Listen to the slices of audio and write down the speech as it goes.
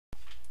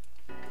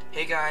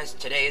Hey guys,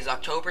 today is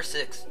October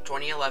 6th,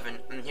 2011,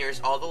 and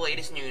here's all the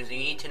latest news you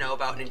need to know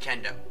about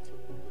Nintendo.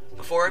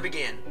 Before I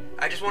begin,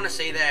 I just want to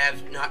say that I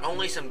have not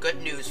only some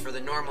good news for the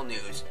normal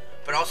news,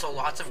 but also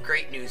lots of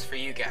great news for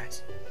you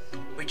guys.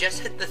 We just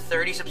hit the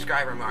 30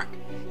 subscriber mark,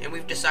 and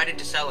we've decided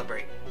to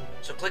celebrate.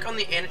 So click on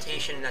the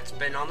annotation that's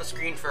been on the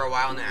screen for a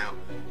while now,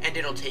 and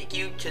it'll take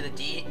you to the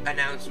D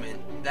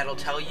announcement that'll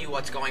tell you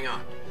what's going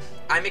on.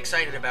 I'm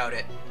excited about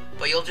it,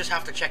 but you'll just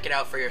have to check it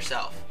out for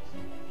yourself.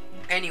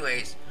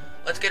 Anyways,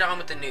 let's get on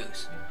with the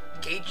news.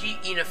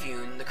 Keiji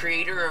Inafune, the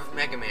creator of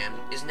Mega Man,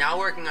 is now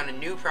working on a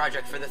new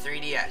project for the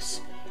 3DS.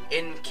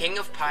 In King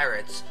of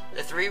Pirates,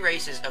 the three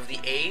races of the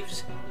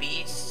Aves,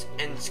 Beasts,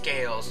 and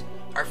Scales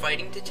are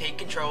fighting to take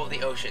control of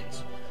the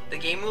oceans. The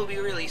game will be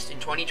released in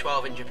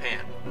 2012 in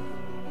Japan.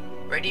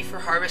 Ready for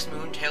Harvest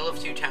Moon Tale of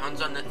Two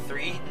Towns on the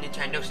three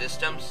Nintendo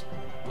systems?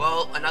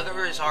 Well,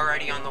 another is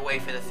already on the way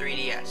for the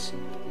 3DS.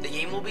 The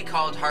game will be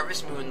called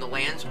Harvest Moon: The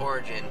Land's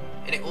Origin,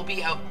 and it will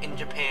be out in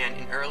Japan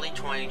in early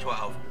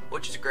 2012,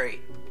 which is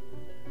great.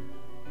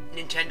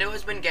 Nintendo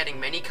has been getting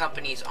many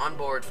companies on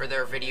board for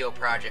their video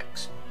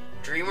projects.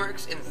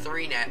 DreamWorks and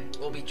 3net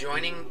will be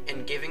joining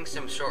and giving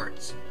some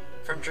shorts.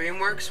 From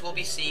DreamWorks, we'll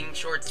be seeing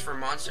shorts for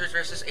Monsters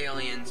vs.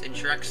 Aliens and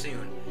Shrek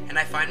soon, and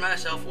I find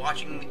myself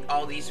watching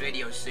all these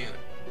videos soon.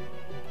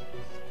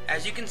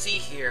 As you can see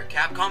here,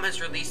 Capcom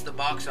has released the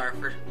box art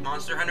for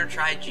Monster Hunter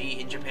Tri-G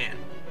in Japan.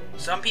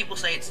 Some people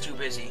say it's too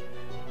busy,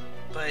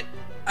 but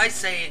I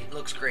say it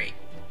looks great.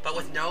 But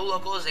with no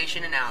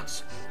localization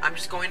announced, I'm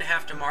just going to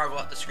have to marvel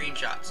at the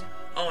screenshots.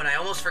 Oh, and I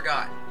almost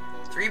forgot.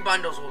 3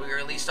 bundles will be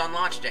released on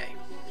launch day.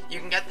 You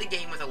can get the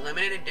game with a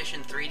limited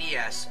edition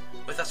 3DS,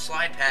 with a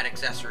slide pad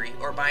accessory,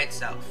 or by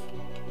itself.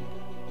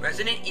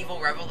 Resident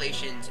Evil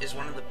Revelations is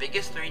one of the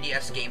biggest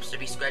 3DS games to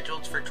be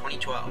scheduled for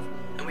 2012,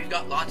 and we've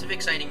got lots of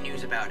exciting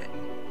news about it.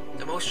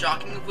 The most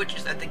shocking of which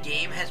is that the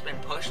game has been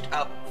pushed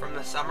up from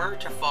the summer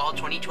to fall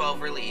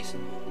 2012 release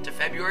to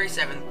February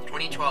 7th,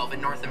 2012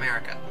 in North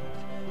America.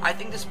 I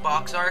think this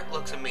box art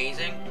looks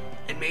amazing,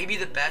 and maybe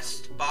the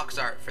best box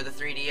art for the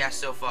 3DS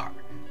so far.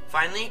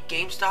 Finally,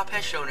 GameStop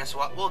has shown us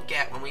what we'll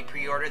get when we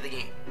pre-order the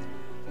game.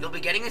 You'll be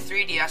getting a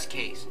 3DS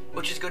case,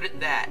 which is good at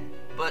that,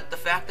 but the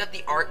fact that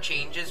the art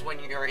changes when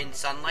you're in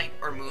sunlight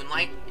or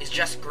moonlight is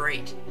just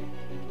great.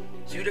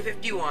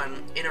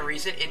 Suda51, in a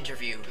recent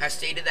interview, has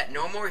stated that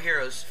No More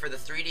Heroes for the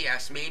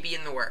 3DS may be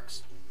in the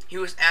works. He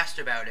was asked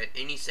about it,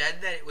 and he said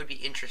that it would be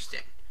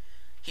interesting.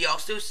 He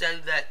also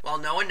said that while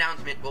no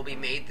announcement will be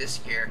made this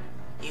year,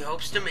 he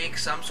hopes to make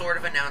some sort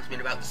of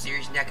announcement about the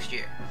series next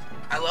year.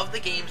 I love the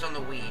games on the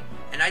Wii,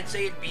 and I'd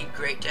say it'd be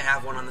great to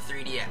have one on the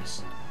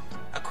 3DS.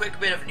 A quick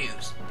bit of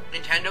news.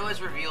 Nintendo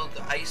has revealed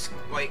the ice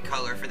white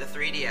color for the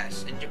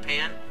 3DS in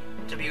Japan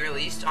to be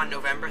released on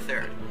November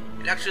 3rd.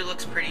 It actually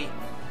looks pretty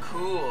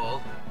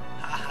cool.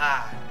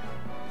 Haha.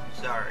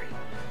 Sorry.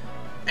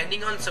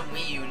 Ending on some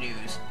Wii U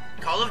news.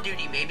 Call of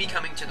Duty may be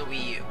coming to the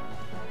Wii U.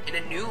 In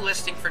a new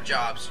listing for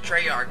jobs,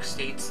 Treyarch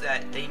states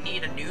that they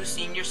need a new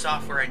senior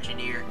software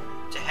engineer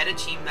to head a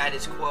team that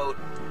is, quote,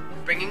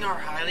 bringing our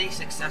highly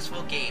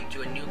successful game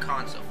to a new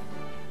console.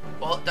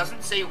 While it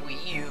doesn't say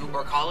Wii U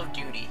or Call of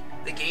Duty,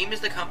 the game is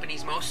the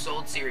company's most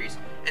sold series,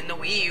 and the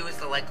Wii U is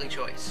the likely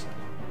choice.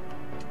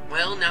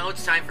 Well, now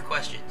it's time for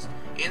questions.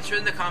 Answer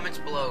in the comments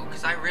below,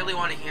 because I really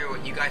want to hear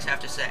what you guys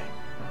have to say.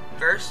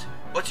 First,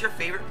 what's your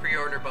favorite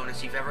pre-order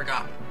bonus you've ever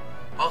gotten?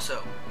 Also,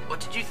 what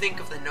did you think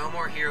of the No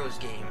More Heroes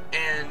game,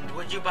 and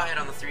would you buy it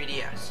on the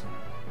 3DS?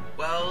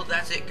 Well,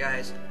 that's it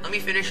guys. Let me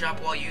finish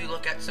up while you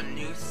look at some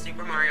new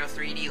Super Mario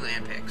 3D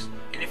Land pics.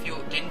 And if you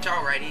didn't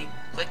already,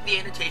 click the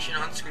annotation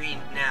on screen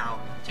now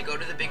to go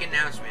to the big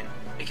announcement,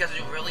 because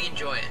you'll really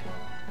enjoy it.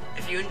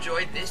 If you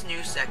enjoyed this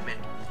news segment,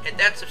 hit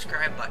that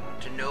subscribe button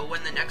to know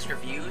when the next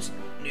reviews,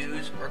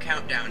 news, or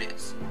countdown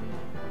is.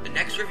 The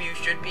next review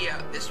should be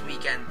out this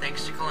weekend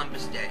thanks to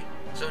Columbus Day,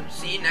 so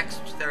see you next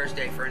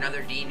Thursday for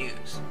another D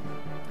News.